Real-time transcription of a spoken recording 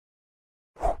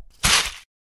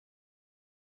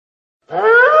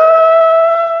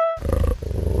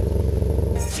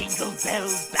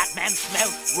bells, Batman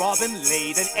smells, Robin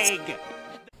laid an egg.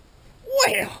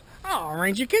 Well, I'll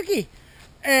arrange a Kooky.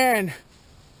 And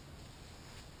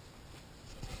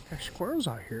there's squirrels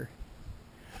out here.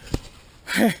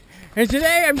 And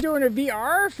today I'm doing a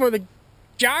VR for the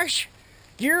Josh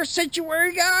Gear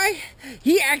Sanctuary guy.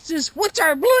 He asks, what's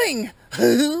our bling?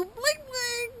 Bling, bling.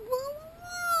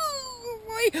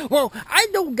 Well, I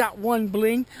don't got one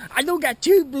bling. I don't got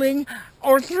two bling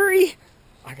or three.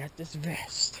 I got this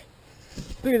vest.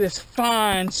 Look at this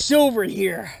fine silver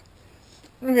here.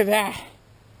 Look at that.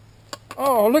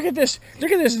 Oh, look at this.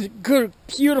 Look at this good,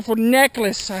 beautiful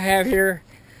necklace I have here.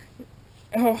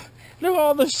 Oh, look at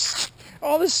all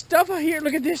this stuff out here.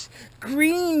 Look at this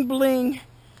green bling.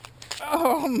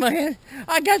 Oh, man.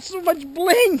 I got so much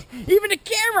bling. Even the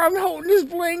camera I'm holding is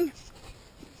bling.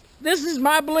 This is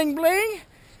my bling bling.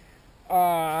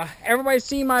 Everybody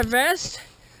see my vest?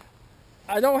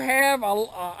 I don't have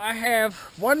I have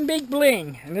one big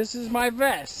bling, and this is my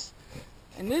vest.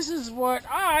 And this is what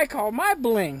I call my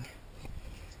bling.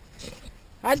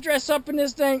 I dress up in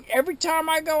this thing every time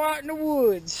I go out in the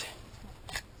woods.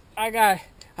 I got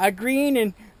a green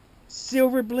and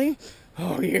silver bling.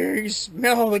 Oh yeah, you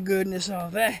smell the goodness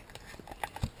of that.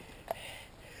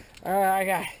 I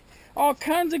got all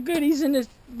kinds of goodies in this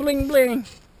bling bling.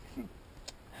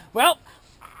 Well,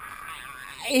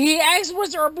 he asked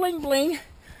what's our bling bling,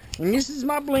 and this is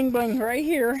my bling bling right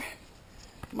here.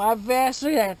 My vest,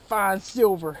 look at that fine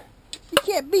silver. You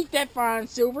can't beat that fine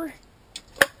silver.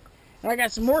 And I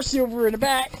got some more silver in the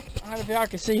back. I don't know if y'all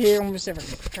can see here. Let me see if I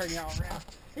can turn y'all around.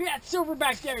 You got silver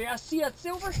back there. Y'all see that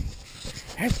silver?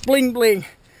 That's bling bling.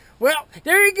 Well,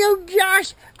 there you go,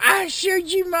 Josh. I showed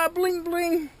you my bling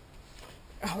bling.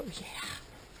 Oh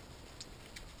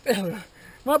yeah.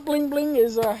 My bling bling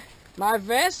is my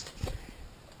vest.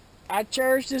 I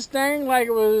cherish this thing like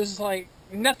it was like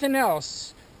nothing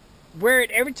else. Wear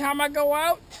it every time I go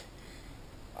out.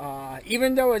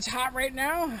 Even though it's hot right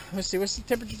now. Let's see, what's the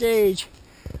temperature gauge?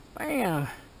 Bam.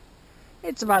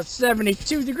 It's about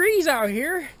 72 degrees out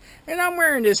here. And I'm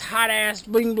wearing this hot ass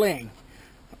bling bling.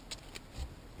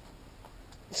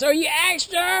 So you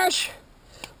asked Josh,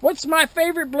 what's my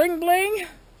favorite bling bling?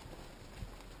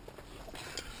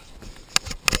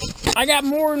 I got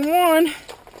more than one,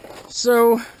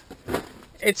 so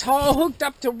it's all hooked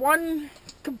up to one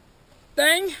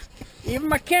thing. Even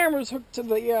my camera's hooked to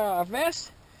the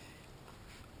vest,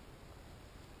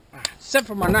 except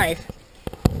for my knife,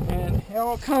 and it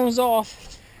all comes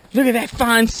off. Look at that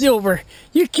fine silver.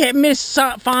 You can't miss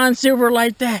fine silver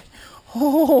like that.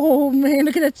 Oh man,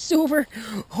 look at that silver.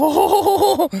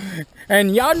 Oh,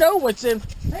 and y'all know what's in.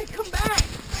 Hey, come back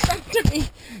to me.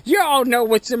 Y'all know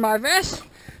what's in my vest.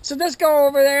 So let's go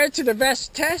over there to the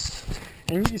vest test,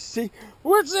 and you see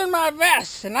what's in my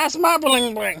vest, and that's my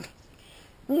bling bling.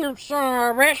 You son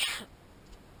of a bitch.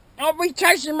 Don't be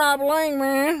touching my bling,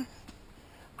 man.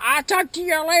 I'll talk to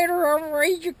you later over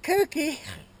eat your cookie.